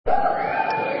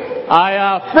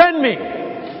Friend me.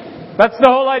 That's the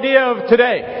whole idea of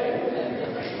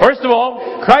today. First of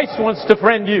all, Christ wants to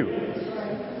friend you.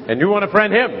 And you want to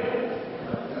friend Him.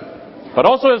 But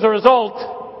also as a result,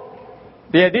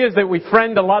 the idea is that we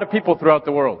friend a lot of people throughout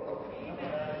the world.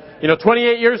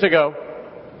 28 years ago,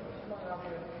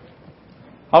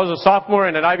 I was a sophomore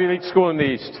in an Ivy League school in the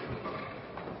East.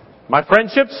 My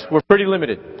friendships were pretty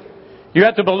limited. You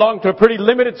had to belong to a pretty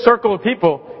limited circle of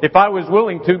people if I was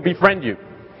willing to befriend you.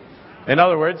 In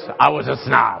other words, I was a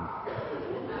snob.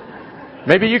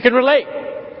 Maybe you can relate.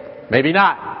 Maybe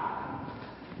not.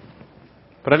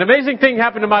 But an amazing thing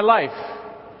happened in my life,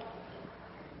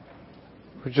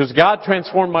 which was God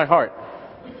transformed my heart.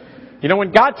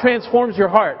 When God transforms your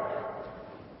heart,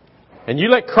 and you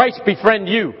let Christ befriend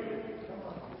you,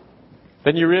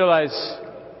 then you realize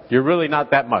you're really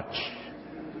not that much.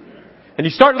 And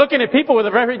you start looking at people with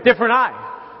a very different eye.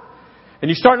 And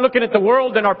you start looking at the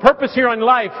world and our purpose here in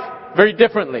life very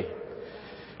differently.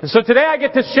 And so today I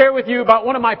get to share with you about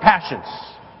one of my passions.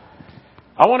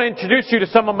 I want to introduce you to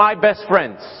some of my best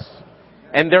friends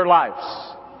and their lives.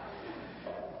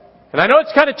 And I know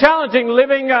it's kind of challenging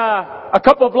living a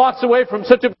couple of blocks away from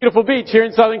such a beautiful beach here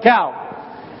in Southern Cal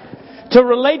to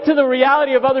relate to the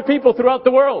reality of other people throughout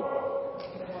the world.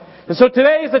 And so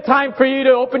today is the time for you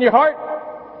to open your heart,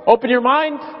 open your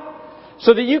mind,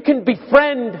 so that you can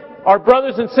befriend our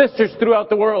brothers and sisters throughout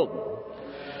the world.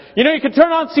 You can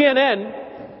turn on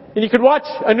CNN and you can watch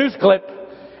a news clip,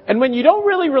 and when you don't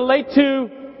really relate to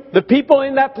the people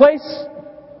in that place,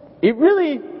 it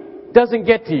really doesn't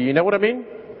get to you. You know what I mean?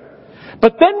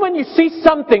 But then when you see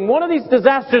something, one of these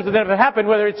disasters that have happened,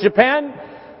 whether it's Japan,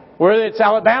 whether it's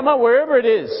Alabama, wherever it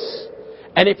is,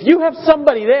 and if you have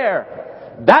somebody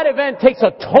there, that event takes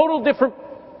a total different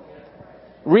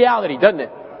reality, doesn't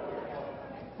it?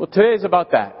 Well, today is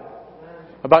about that.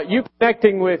 About you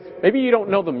connecting with, maybe you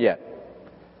don't know them yet,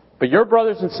 but your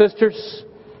brothers and sisters,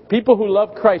 people who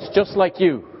love Christ just like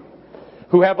you,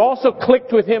 who have also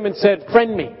clicked with Him and said,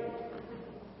 friend me,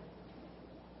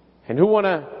 and who want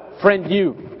to friend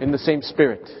you in the same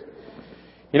spirit.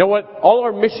 You know what all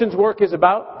our missions work is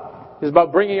about? Is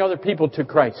about bringing other people to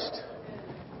Christ.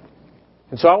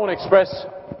 And so I want to express,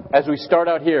 as we start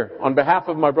out here, on behalf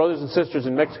of my brothers and sisters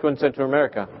in Mexico and Central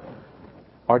America,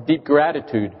 our deep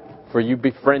gratitude for you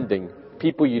befriending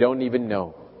people you don't even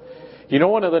know.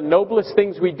 One of the noblest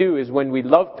things we do is when we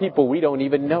love people we don't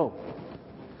even know.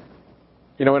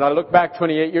 When I look back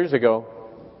 28 years ago,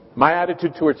 my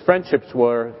attitude towards friendships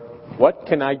were, what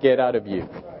can I get out of you?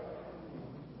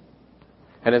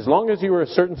 And as long as you were a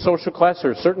certain social class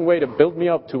or a certain way to build me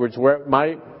up towards where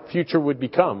my future would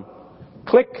become,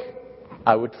 click,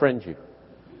 I would friend you.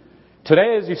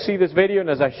 Today, as you see this video and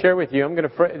as I share with you, I'm going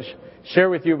to share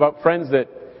with you about friends that,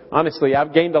 honestly,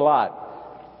 I've gained a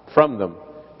lot from them.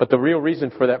 But the real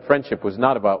reason for that friendship was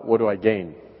not about what do I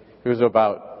gain. It was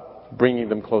about bringing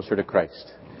them closer to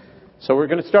Christ. So we're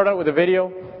going to start out with a video.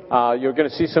 You're going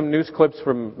to see some news clips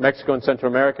from Mexico and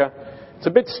Central America. It's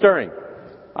a bit stirring.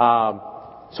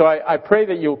 So I pray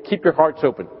that you'll keep your hearts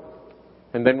open.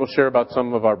 And then we'll share about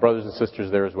some of our brothers and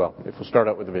sisters there as well. If we'll start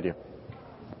out with the video.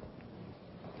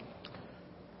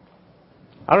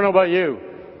 I don't know about you.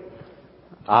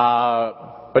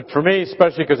 But for me,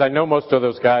 especially because I know most of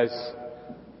those guys,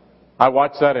 I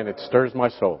watch that and it stirs my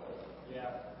soul.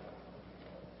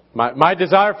 My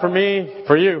desire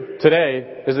for you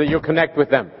today is that you'll connect with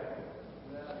them.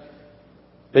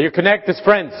 That you connect as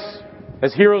friends,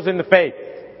 as heroes in the faith.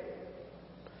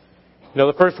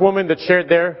 The first woman that shared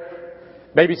there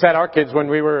babysat our kids when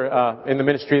we were in the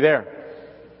ministry there.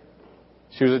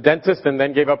 She was a dentist and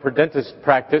then gave up her dentist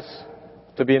practice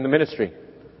to be in the ministry.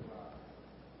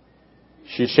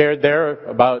 She shared there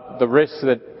about the risks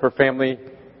that her family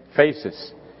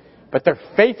faces. But they're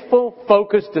faithful,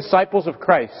 focused disciples of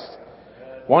Christ,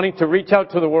 wanting to reach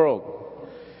out to the world.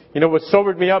 What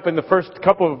sobered me up in the first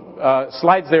couple of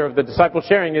slides there of the disciple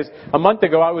sharing is a month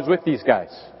ago I was with these guys.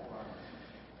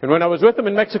 And when I was with them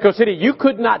in Mexico City, you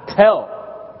could not tell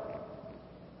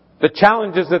the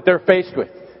challenges that they're faced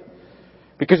with.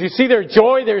 Because you see their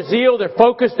joy, their zeal, their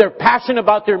focus, their passion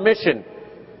about their mission.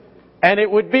 And it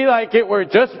would be like it were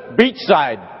just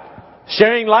beachside,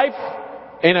 sharing life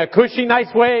in a cushy,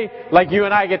 nice way like you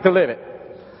and I get to live it.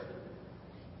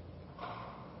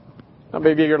 Now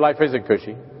maybe your life isn't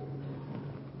cushy.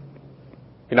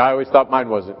 I always thought mine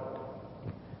wasn't.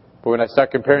 But when I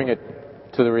start comparing it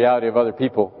to the reality of other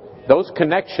people, those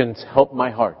connections help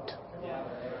my heart.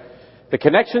 The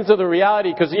connections of the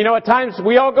reality, because at times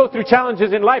we all go through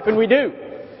challenges in life, and we do.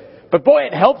 But boy,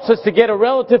 it helps us to get a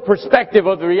relative perspective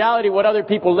of the reality of what other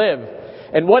people live,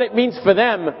 and what it means for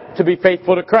them to be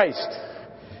faithful to Christ.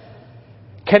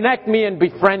 connect me and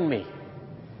befriend me.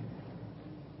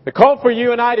 The call for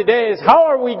you and I today is, how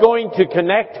are we going to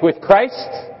connect with Christ?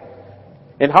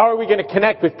 And how are we going to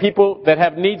connect with people that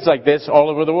have needs like this all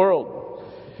over the world?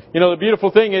 You know, the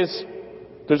beautiful thing is,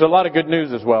 there's a lot of good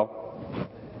news as well.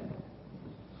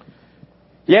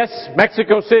 Yes,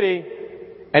 Mexico City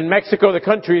and Mexico, the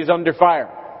country, is under fire.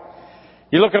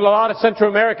 You look at a lot of Central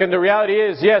America, and the reality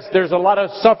is, yes, there's a lot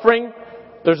of suffering,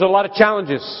 there's a lot of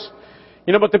challenges.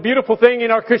 You know, but the beautiful thing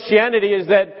in our Christianity is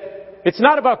that it's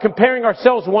not about comparing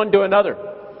ourselves one to another,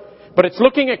 but it's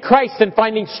looking at Christ and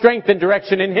finding strength and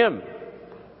direction in Him.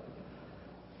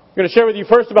 I'm going to share with you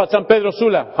first about San Pedro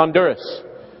Sula, Honduras.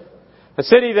 A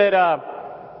city that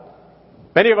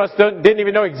many of us didn't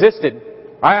even know existed.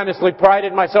 I honestly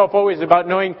prided myself always about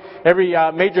knowing every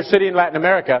major city in Latin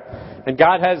America. And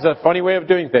God has a funny way of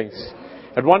doing things.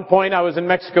 At one point I was in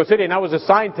Mexico City and I was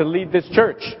assigned to lead this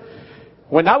church.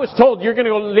 When I was told, you're going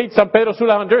to go lead San Pedro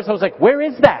Sula, Honduras, I was like, where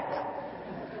is that?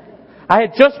 I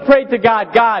had just prayed to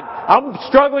God, God, I'm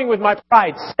struggling with my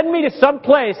pride. Send me to some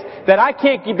place that I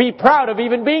can't be proud of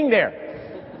even being there.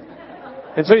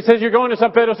 And so He says, you're going to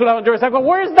San Pedro Sula, Honduras. I go,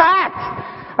 where's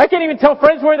that? I can't even tell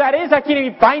friends where that is. I can't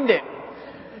even find it.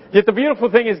 Yet the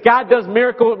beautiful thing is God does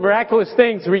miraculous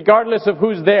things regardless of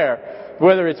who's there.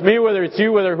 Whether it's me, whether it's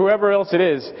you, whether whoever else it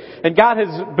is. And God has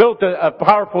built a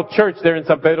powerful church there in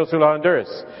San Pedro Sula,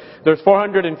 Honduras. There's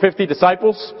 450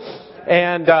 disciples.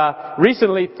 And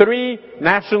recently 3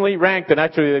 nationally ranked, and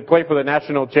actually they play for the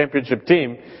national championship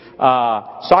team,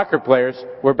 soccer players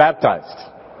were baptized.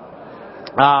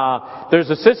 There's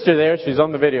a sister there, she's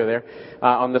on the video there,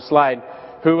 on the slide,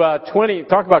 who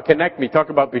talk about connect me, talk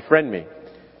about befriend me.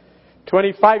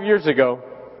 25 years ago,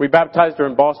 we baptized her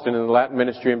in Boston, in the Latin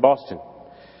ministry in Boston.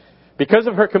 Because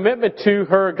of her commitment to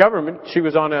her government, she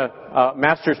was on a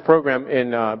master's program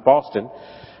in Boston.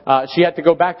 She had to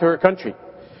go back to her country.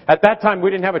 At that time,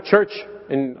 we didn't have a church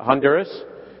in Honduras.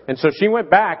 And so she went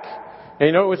back. And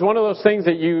you know, it was one of those things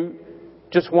that you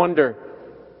just wonder,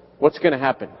 what's going to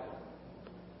happen?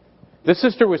 This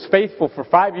sister was faithful for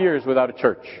 5 years without a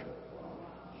church.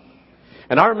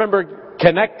 And I remember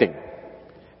connecting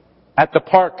at the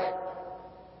park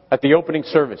at the opening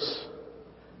service.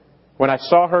 When I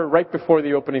saw her right before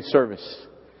the opening service.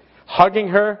 Hugging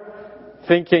her,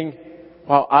 thinking,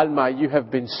 wow, Alma, you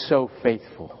have been so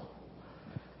faithful.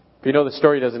 But you know, the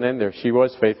story doesn't end there. She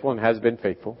was faithful and has been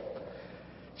faithful.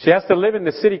 She has to live in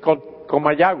the city called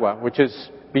Comayagua, which is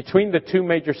between the 2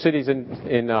 major cities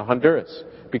in Honduras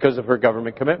because of her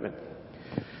government commitment.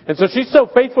 And so she's so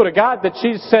faithful to God that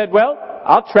she's said, well,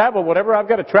 I'll travel whatever I've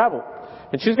got to travel.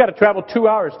 And she's got to travel 2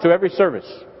 hours to every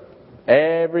service.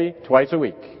 Twice a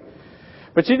week.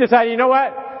 But she decided, you know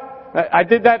what? I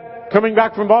did that coming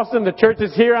back from Boston. The church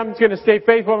is here. I'm just going to stay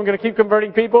faithful. I'm going to keep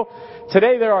converting people.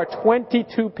 Today there are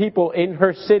 22 people in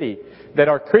her city that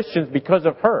are Christians because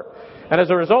of her. And as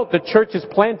a result, the church is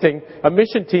planting a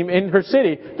mission team in her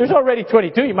city. There's already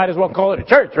 22. You might as well call it a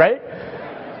church, right?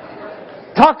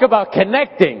 Talk about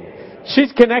connecting.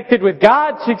 She's connected with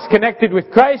God. She's connected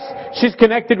with Christ. She's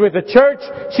connected with the church.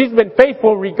 She's been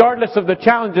faithful regardless of the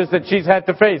challenges that she's had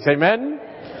to face. Amen?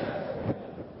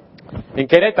 In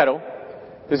Querétaro,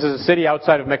 this is a city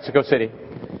outside of Mexico City.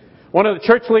 One of the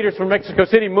church leaders from Mexico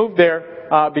City moved there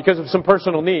because of some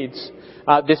personal needs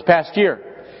this past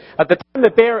year. At the time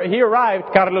that he arrived,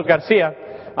 Carlos Garcia,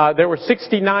 there were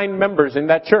 69 members in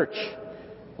that church.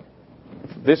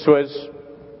 This was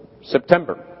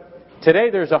September. Today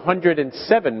there's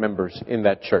 107 members in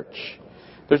that church.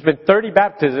 There's been 30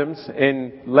 baptisms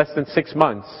in less than 6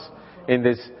 months in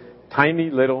this tiny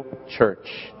little church.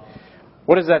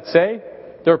 What does that say?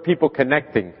 There are people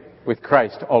connecting with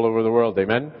Christ all over the world.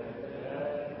 Amen?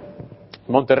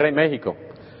 Monterrey, Mexico.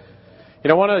 You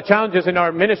know, one of the challenges in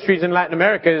our ministries in Latin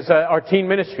America is our teen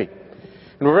ministry.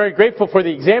 And we're very grateful for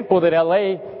the example that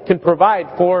LA can provide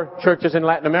for churches in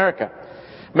Latin America.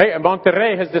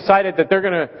 Monterrey has decided that they're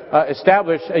going to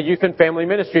establish a youth and family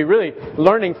ministry, really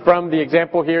learning from the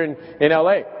example here in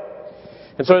LA.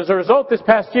 And so as a result, this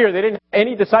past year, they didn't have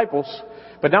any disciples,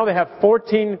 but now they have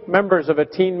 14 members of a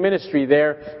teen ministry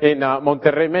there in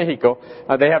Monterrey, Mexico.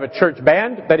 They have a church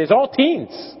band that is all teens.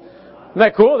 Isn't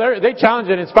that cool? They challenge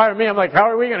and inspire me. I'm like, how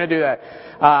are we going to do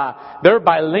that? They're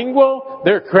bilingual.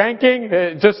 They're cranking.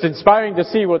 Just inspiring to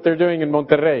see what they're doing in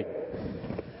Monterrey.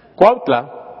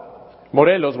 Cuautla,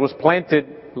 Morelos, was planted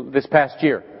this past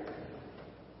year.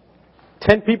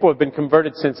 10 people have been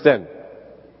converted since then.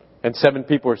 And 7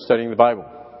 people are studying the Bible.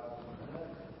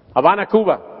 Havana,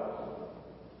 Cuba.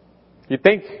 You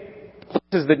think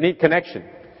this is the neat connection.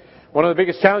 One of the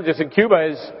biggest challenges in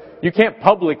Cuba is you can't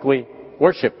publicly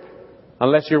worship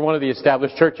unless you're one of the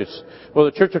established churches. Well,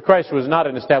 the Church of Christ was not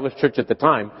an established church at the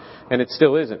time, and it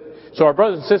still isn't. So our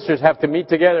brothers and sisters have to meet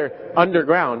together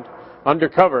underground,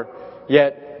 undercover,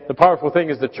 yet the powerful thing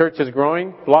is the church is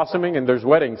growing, blossoming, and there's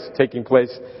weddings taking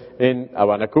place in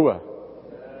Habana, Cuba.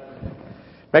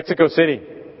 Mexico City.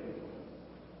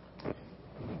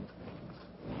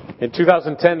 In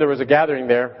 2010, there was a gathering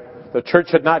there. The church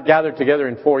had not gathered together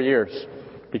in 4 years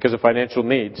because of financial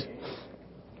needs.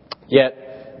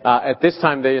 Yet, at this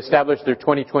time, they established their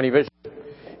 2020 vision,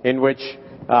 in which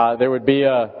there would be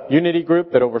a unity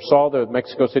group that oversaw the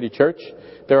Mexico City church.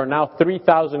 There are now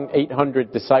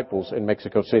 3,800 disciples in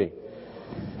Mexico City.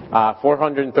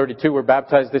 432 were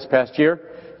baptized this past year.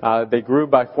 They grew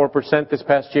by 4% this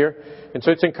past year. And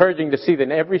so it's encouraging to see that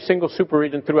every single super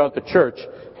region throughout the church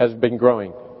has been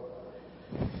growing.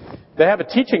 They have a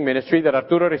teaching ministry that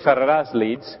Arturo Risarraz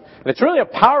leads. And it's really a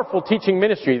powerful teaching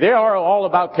ministry. They are all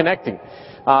about connecting.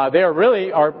 They are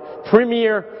really our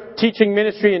premier teaching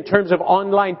ministry in terms of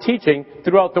online teaching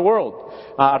throughout the world.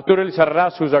 Arturo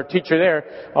Risarraz, who's our teacher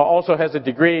there, also has a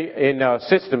degree in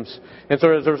systems. And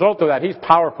so as a result of that, he's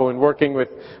powerful in working with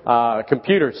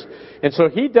computers. And so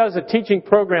he does a teaching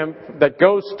program that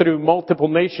goes through multiple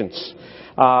nations.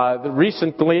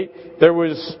 Recently, there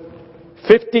was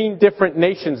 15 different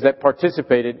nations that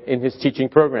participated in his teaching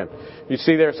program. You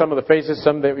see there some of the faces,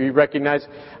 some that you recognize,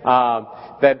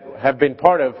 that have been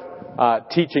part of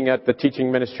teaching at the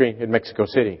teaching ministry in Mexico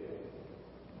City.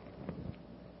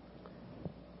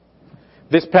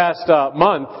 This past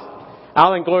month,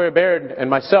 Alan Gloria Baird and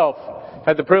myself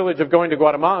had the privilege of going to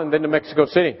Guatemala and then to Mexico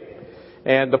City.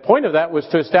 And the point of that was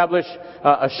to establish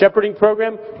a shepherding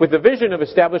program with the vision of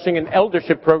establishing an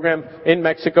eldership program in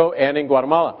Mexico and in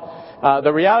Guatemala.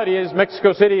 The reality is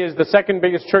Mexico City is the second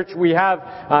biggest church we have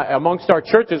amongst our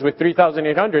churches with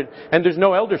 3,800, and there's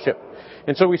no eldership.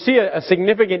 And so we see a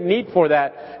significant need for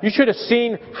that. You should have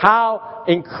seen how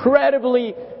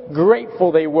incredibly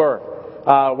grateful they were.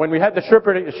 When we had the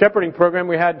shepherding program,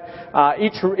 we had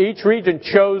each region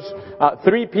chose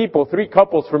 3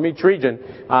 couples from each region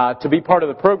to be part of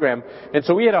the program. And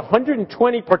so we had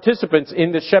 120 participants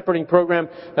in the shepherding program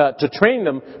to train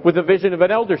them with the vision of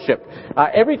an eldership.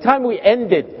 Every time we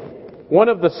ended one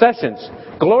of the sessions,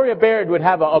 Gloria Baird would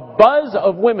have a buzz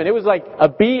of women. It was like a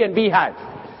bee and beehive.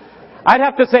 I'd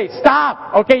have to say,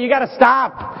 stop! Okay, you gotta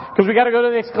stop! Because we gotta go to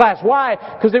the next class. Why?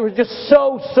 Because they were just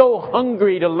so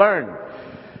hungry to learn.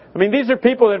 I mean, these are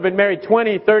people that have been married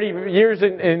 20, 30 years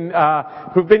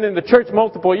who've been in the church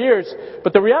multiple years,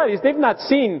 but the reality is they've not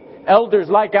seen elders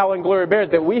like Alan Gloria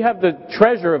Baird that we have the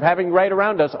treasure of having right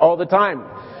around us all the time.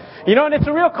 You know, and it's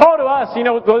a real call to us. You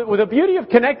know, the beauty of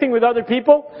connecting with other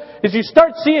people is you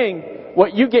start seeing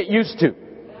what you get used to.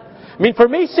 I mean, for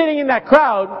me, sitting in that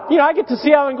crowd, you know, I get to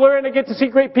see Alan Gloria and I get to see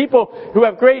great people who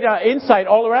have great insight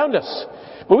all around us.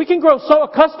 But we can grow so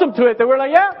accustomed to it that we're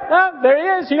like, yeah, there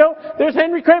he is, you know, there's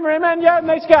Henry Kramer, amen, yeah,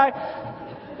 nice guy.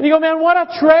 And you go, man, what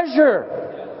a treasure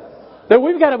that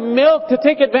we've got to milk to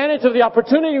take advantage of the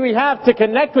opportunity we have to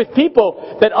connect with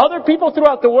people that other people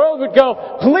throughout the world would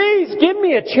go, please give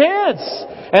me a chance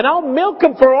and I'll milk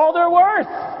them for all they're worth.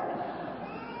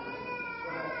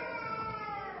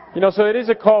 You know, so it is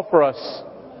a call for us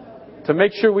to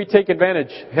make sure we take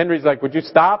advantage. Henry's like, would you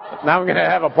stop? Now I'm going to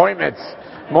have appointments.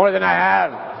 More than I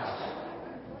have.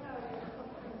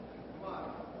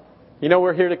 You know,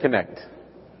 we're here to connect.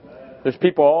 There's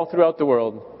people all throughout the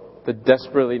world that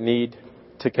desperately need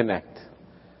to connect.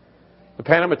 The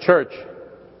Panama Church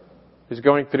is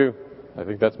going through, I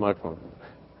think that's my phone.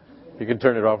 You can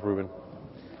turn it off, Ruben.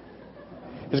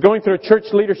 Is going through a church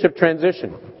leadership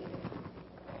transition.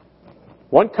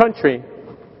 One country,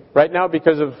 right now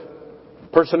because of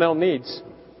personnel needs,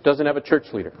 doesn't have a church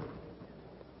leader.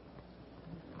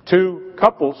 2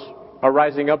 couples are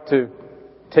rising up to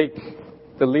take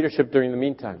the leadership during the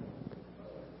meantime.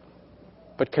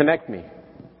 But connect me.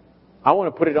 I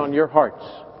want to put it on your hearts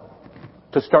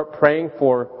to start praying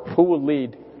for who will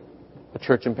lead a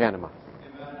church in Panama.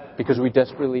 Because we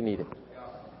desperately need it.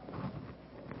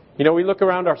 You know, we look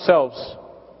around ourselves,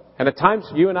 and at times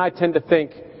you and I tend to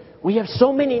think, we have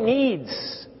so many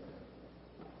needs.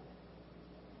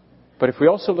 But if we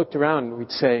also looked around,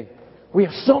 we'd say, we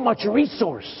have so much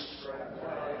resource.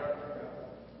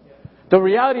 The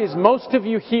reality is most of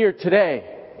you here today,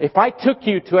 if I took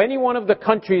you to any one of the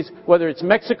countries, whether it's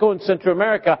Mexico and Central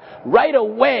America, right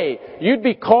away you'd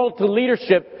be called to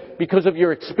leadership because of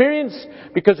your experience,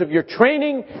 because of your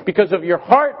training, because of your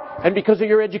heart, and because of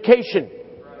your education.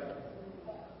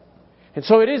 And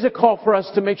so it is a call for us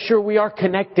to make sure we are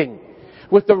connecting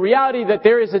with the reality that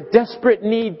there is a desperate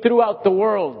need throughout the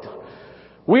world.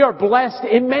 We are blessed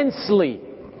immensely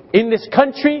in this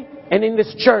country and in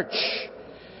this church.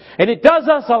 And it does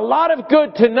us a lot of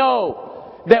good to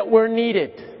know that we're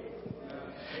needed.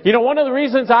 You know, one of the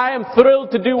reasons I am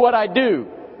thrilled to do what I do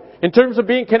in terms of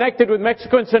being connected with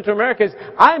Mexico and Central America is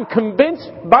I am convinced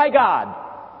by God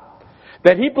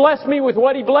that He blessed me with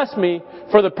what He blessed me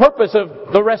for the purpose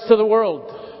of the rest of the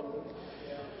world.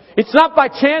 It's not by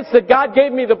chance that God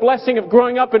gave me the blessing of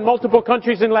growing up in multiple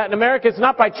countries in Latin America. It's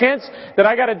not by chance that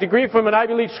I got a degree from an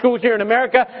Ivy League school here in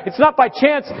America. It's not by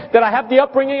chance that I have the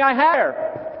upbringing I have.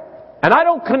 And I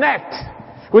don't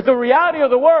connect with the reality of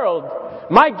the world.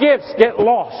 My gifts get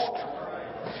lost.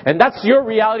 And that's your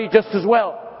reality just as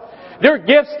well. There are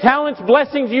gifts, talents,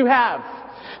 blessings you have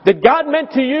that God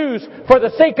meant to use for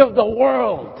the sake of the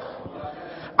world.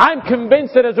 I'm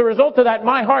convinced that as a result of that,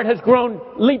 my heart has grown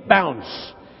leap bounds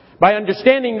by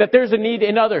understanding that there's a need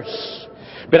in others.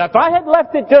 But if I had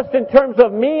left it just in terms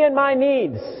of me and my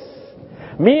needs,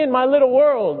 me and my little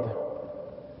world,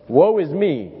 woe is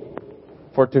me,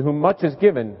 for to whom much is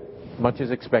given, much is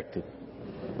expected.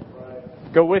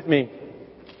 Go with me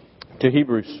to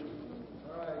Hebrews.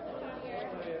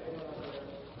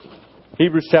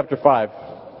 Hebrews chapter 5.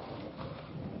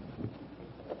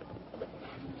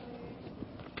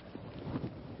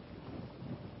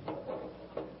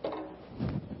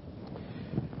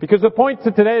 Because the point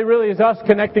to today really is us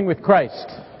connecting with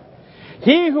Christ.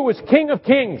 He who was King of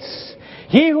Kings,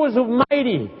 He who was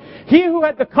mighty, He who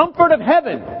had the comfort of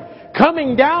heaven,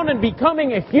 coming down and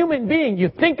becoming a human being. You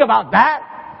think about that?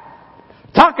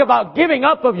 Talk about giving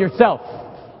up of yourself.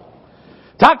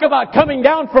 Talk about coming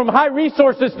down from high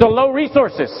resources to low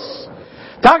resources.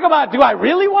 Talk about, do I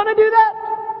really want to do that?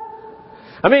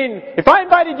 I mean, if I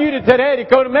invited you to today to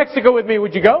go to Mexico with me,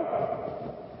 would you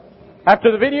go?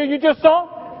 After the video you just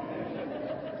saw?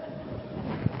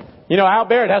 You know, Al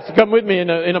Barrett has to come with me in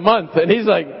a month, and he's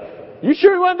like, you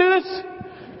sure you want to do this?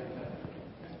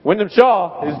 Wyndham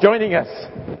Shaw is joining us.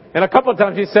 And a couple of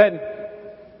times he said,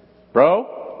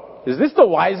 bro, is this the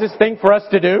wisest thing for us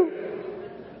to do?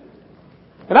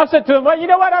 And I've said to him, well, you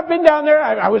know what? I've been down there.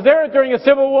 I was there during a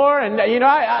civil war, and, you know,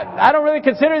 I don't really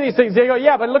consider these things. They go,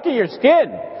 yeah, but look at your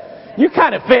skin. You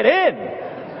kind of fit in.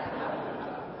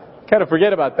 Kind of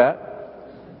forget about that.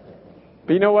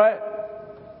 But you know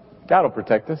what? God will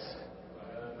protect us.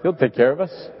 He'll take care of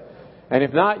us. And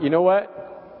if not, you know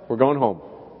what? We're going home.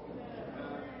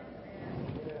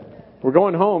 We're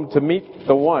going home to meet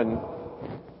the one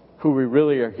who we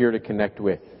really are here to connect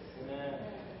with.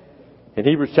 In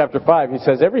Hebrews chapter 5, he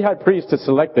says, every high priest is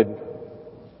selected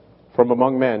from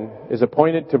among men is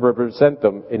appointed to represent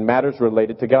them in matters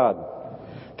related to God,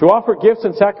 to offer gifts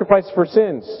and sacrifice for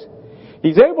sins.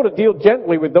 He's able to deal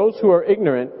gently with those who are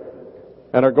ignorant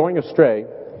and are going astray,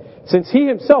 since he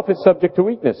himself is subject to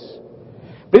weakness.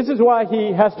 This is why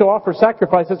he has to offer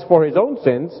sacrifices for his own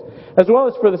sins, as well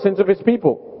as for the sins of his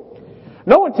people.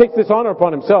 No one takes this honor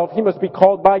upon himself. He must be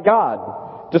called by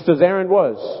God, just as Aaron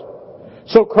was.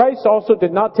 So Christ also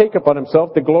did not take upon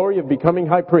himself the glory of becoming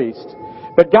high priest.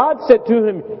 But God said to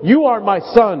him, you are my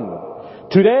son.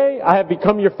 Today I have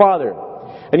become your father.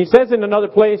 And he says in another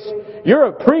place, you're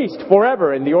a priest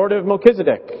forever in the order of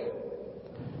Melchizedek.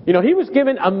 You know, he was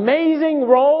given amazing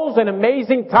roles and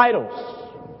amazing titles.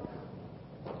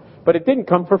 But it didn't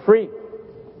come for free.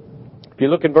 If you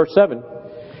look in verse 7,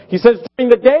 he says, during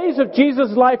the days of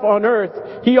Jesus' life on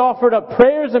earth, he offered up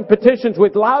prayers and petitions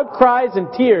with loud cries and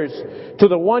tears to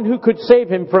the one who could save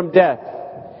him from death.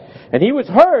 And he was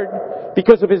heard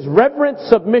because of his reverent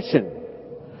submission.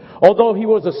 Although he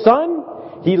was a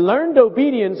son, he learned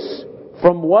obedience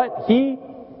from what he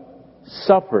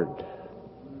suffered.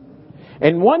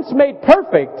 And once made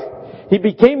perfect, he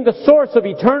became the source of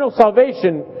eternal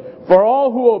salvation for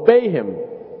all who obey him,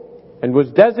 and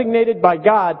was designated by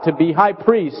God to be high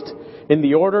priest in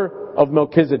the order of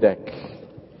Melchizedek.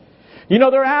 You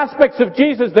know, there are aspects of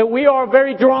Jesus that we are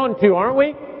very drawn to, aren't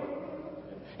we?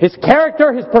 His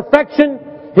character, His perfection,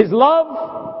 His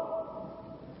love.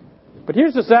 But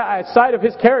here's the side of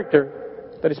His character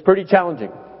that is pretty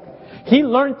challenging. He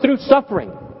learned through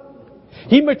suffering.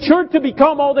 He matured to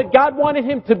become all that God wanted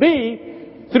him to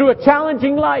be through a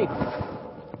challenging life.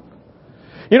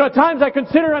 You know, at times I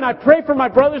consider and I pray for my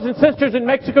brothers and sisters in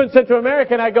Mexico and Central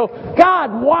America, and I go,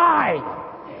 God, why?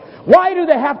 Why do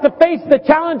they have to face the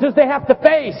challenges they have to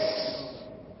face?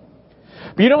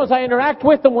 But you know, as I interact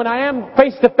with them when I am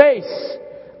face to face,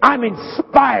 I'm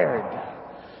inspired.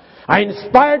 I'm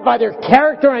inspired by their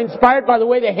character. I'm inspired by the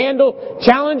way they handle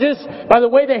challenges, by the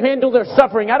way they handle their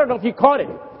suffering. I don't know if you caught it,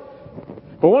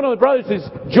 but one of the brothers is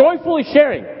joyfully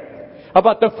sharing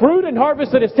about the fruit and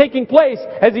harvest that is taking place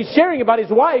as he's sharing about his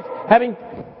wife having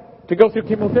to go through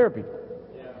chemotherapy.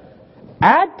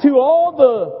 Add to all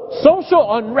the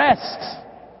social unrest.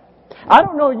 I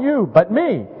don't know you, but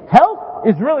me, health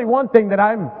is really one thing that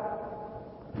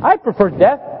I prefer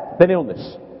death than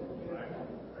illness.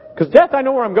 Because death, I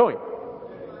know where I'm going.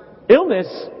 Illness,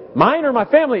 mine or my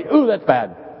family, ooh, that's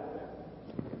bad.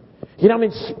 You know, I'm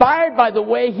inspired by the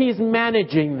way He's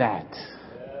managing that.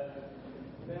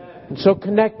 And so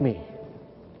connect me.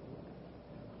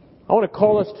 I want to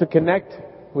call us to connect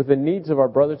with the needs of our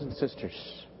brothers and sisters.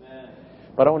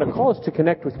 But I want to call us to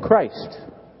connect with Christ,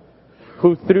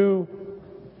 who through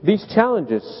these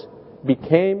challenges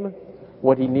became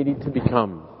what He needed to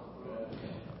become.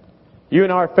 You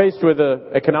and I are faced with an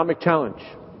economic challenge.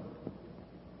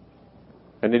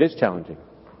 And it is challenging.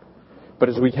 But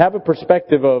as we have a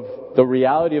perspective of the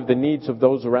reality of the needs of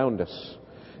those around us,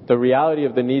 the reality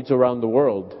of the needs around the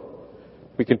world,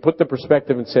 we can put the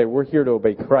perspective and say, we're here to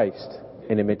obey Christ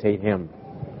and imitate Him.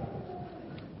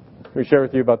 Let me share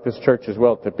with you about this church as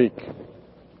well, Tepic.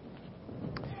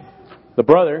 The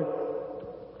brother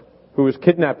who was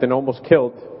kidnapped and almost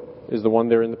killed is the one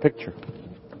there in the picture.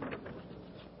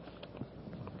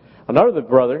 Another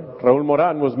brother, Raul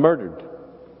Moran, was murdered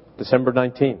December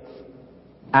 19th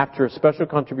after a special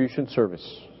contribution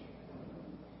service.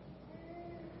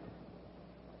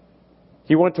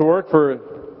 He went to work for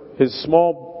his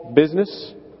small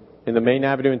business in the main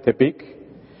avenue in Tepic.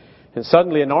 And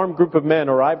suddenly an armed group of men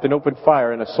arrived and opened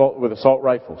fire with assault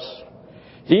rifles.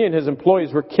 He and his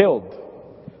employees were killed,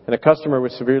 and a customer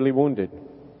was severely wounded.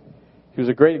 He was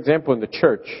a great example in the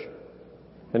church.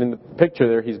 And in the picture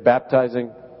there, he's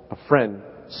baptizing a friend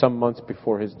some months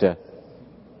before his death.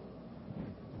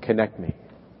 Connect me.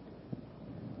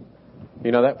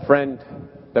 You know, that friend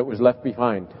that was left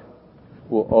behind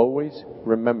will always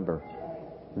remember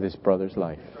this brother's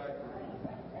life.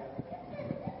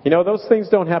 You know, those things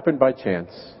don't happen by chance.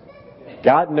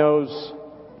 God knows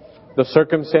the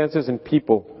circumstances and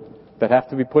people that have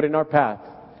to be put in our path,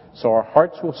 so our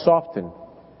hearts will soften,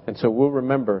 and so we'll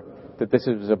remember that this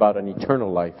is about an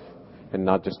eternal life and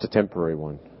not just a temporary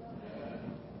one.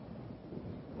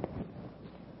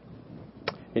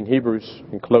 In Hebrews,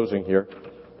 in closing here,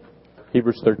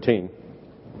 Hebrews 13,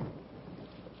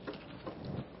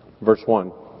 verse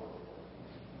 1.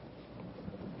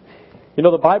 You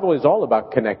know, the Bible is all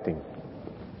about connecting.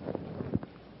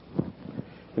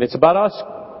 And it's about us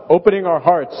opening our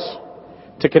hearts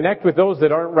to connect with those that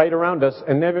aren't right around us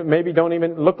and maybe don't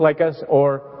even look like us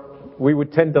or we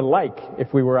would tend to like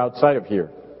if we were outside of here.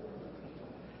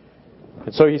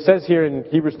 And so he says here in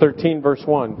Hebrews 13, verse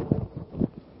 1,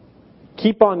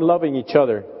 keep on loving each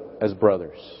other as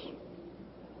brothers.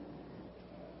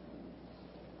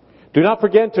 Do not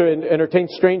forget to entertain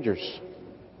strangers.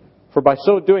 For by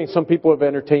so doing, some people have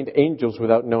entertained angels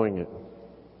without knowing it.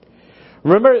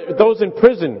 Remember those in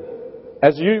prison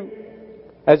as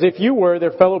if you were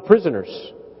their fellow prisoners.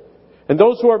 And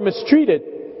those who are mistreated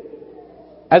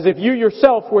as if you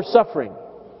yourself were suffering.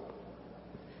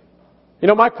 You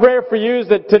know, my prayer for you is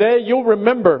that today you'll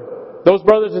remember those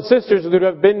brothers and sisters that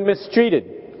have been mistreated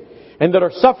and that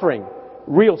are suffering,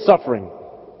 real suffering.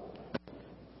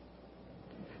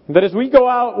 That as we go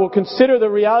out, we'll consider the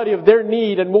reality of their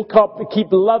need and we'll keep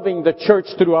loving the church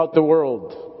throughout the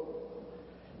world.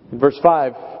 In verse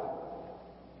 5,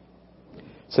 it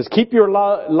says, keep your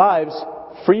lives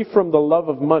free from the love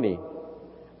of money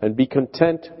and be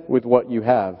content with what you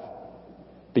have.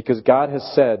 Because God has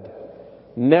said,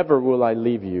 never will I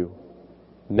leave you,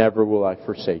 never will I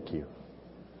forsake you.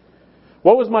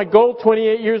 What was my goal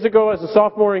 28 years ago as a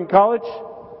sophomore in college?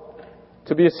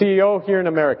 To be a CEO here in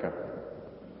America.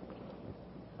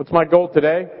 What's my goal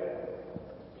today?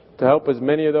 To help as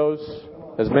many of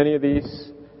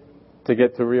these to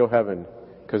get to real heaven.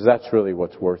 Because that's really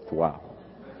what's worthwhile.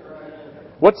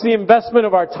 What's the investment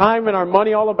of our time and our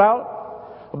money all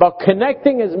about? About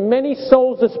connecting as many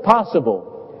souls as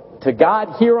possible to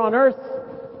God here on earth,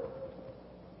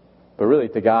 but really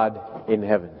to God in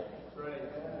heaven.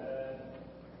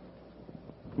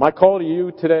 My call to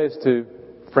you today is to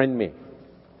friend me.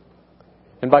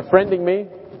 And by friending me,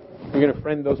 you're going to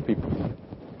friend those people.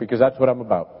 Because that's what I'm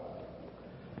about.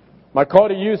 My call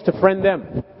to you is to friend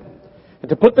them. And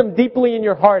to put them deeply in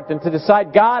your heart and to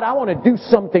decide, God, I want to do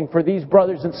something for these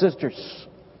brothers and sisters.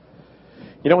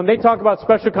 You know, when they talk about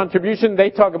special contribution, they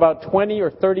talk about 20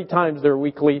 or 30 times their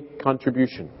weekly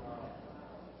contribution.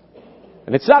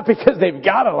 And it's not because they've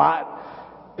got a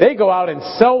lot. They go out and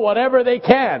sell whatever they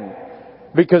can.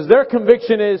 Because their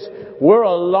conviction is, we're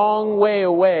a long way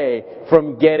away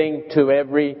from getting to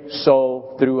every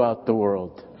soul throughout the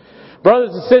world.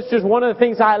 Brothers and sisters, one of the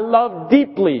things I love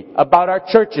deeply about our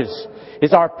churches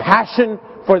is our passion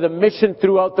for the mission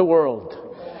throughout the world.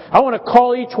 I want to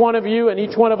call each one of you and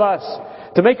each one of us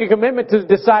to make a commitment to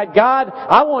decide, God,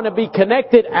 I want to be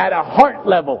connected at a heart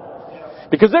level.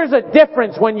 Because there's a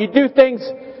difference when you do things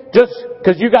just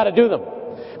because you got to do them.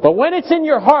 But when it's in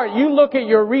your heart, you look at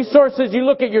your resources, you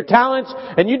look at your talents,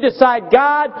 and you decide,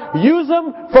 God, use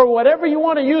them for whatever you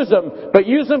want to use them, but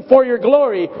use them for your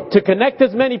glory to connect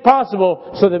as many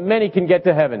possible so that many can get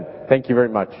to heaven. Thank you very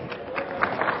much.